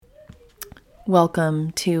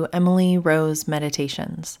Welcome to Emily Rose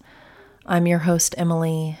Meditations. I'm your host,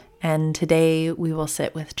 Emily, and today we will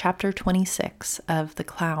sit with chapter 26 of The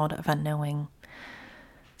Cloud of Unknowing.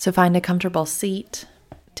 So find a comfortable seat,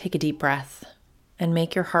 take a deep breath, and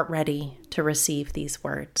make your heart ready to receive these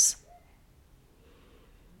words.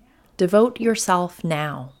 Devote yourself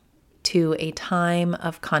now to a time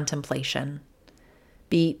of contemplation.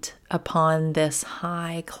 Beat upon this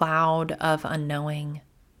high cloud of unknowing.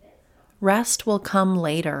 Rest will come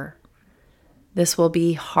later. This will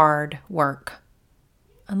be hard work,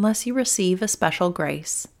 unless you receive a special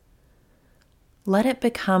grace. Let it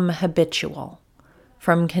become habitual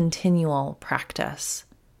from continual practice.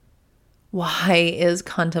 Why is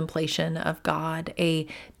contemplation of God a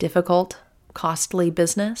difficult, costly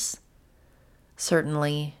business?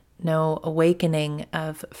 Certainly, no awakening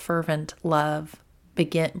of fervent love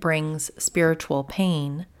brings spiritual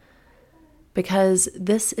pain, because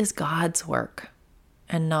this is God's work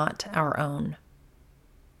and not our own.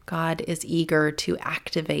 God is eager to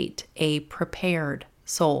activate a prepared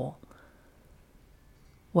soul.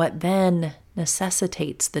 What then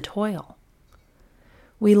necessitates the toil?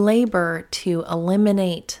 We labor to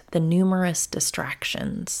eliminate the numerous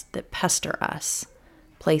distractions that pester us,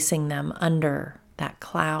 placing them under that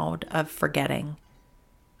cloud of forgetting.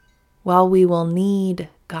 While we will need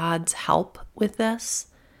God's help with this,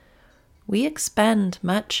 we expend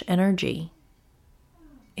much energy.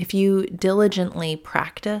 If you diligently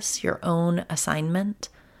practice your own assignment,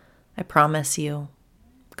 I promise you,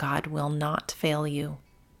 God will not fail you.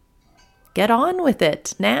 Get on with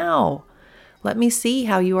it now. Let me see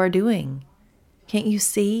how you are doing. Can't you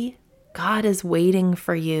see? God is waiting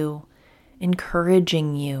for you,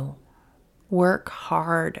 encouraging you. Work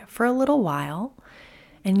hard for a little while,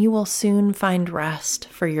 and you will soon find rest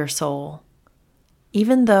for your soul.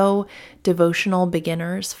 Even though devotional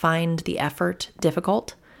beginners find the effort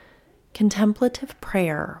difficult, contemplative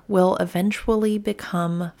prayer will eventually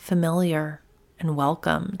become familiar and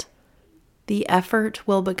welcomed. The effort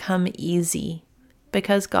will become easy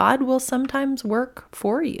because God will sometimes work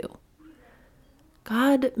for you.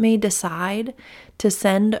 God may decide to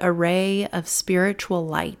send a ray of spiritual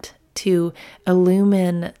light to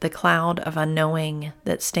illumine the cloud of unknowing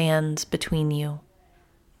that stands between you.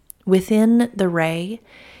 Within the ray,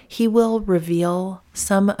 he will reveal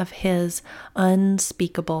some of his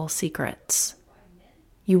unspeakable secrets.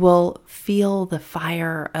 You will feel the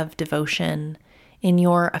fire of devotion in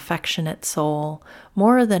your affectionate soul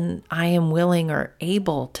more than I am willing or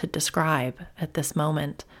able to describe at this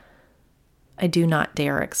moment. I do not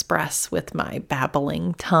dare express with my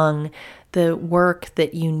babbling tongue the work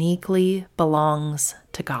that uniquely belongs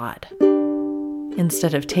to God.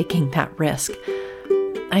 Instead of taking that risk,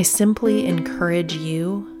 I simply encourage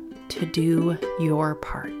you to do your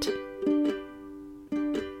part.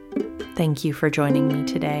 Thank you for joining me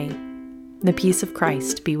today. The peace of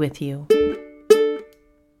Christ be with you.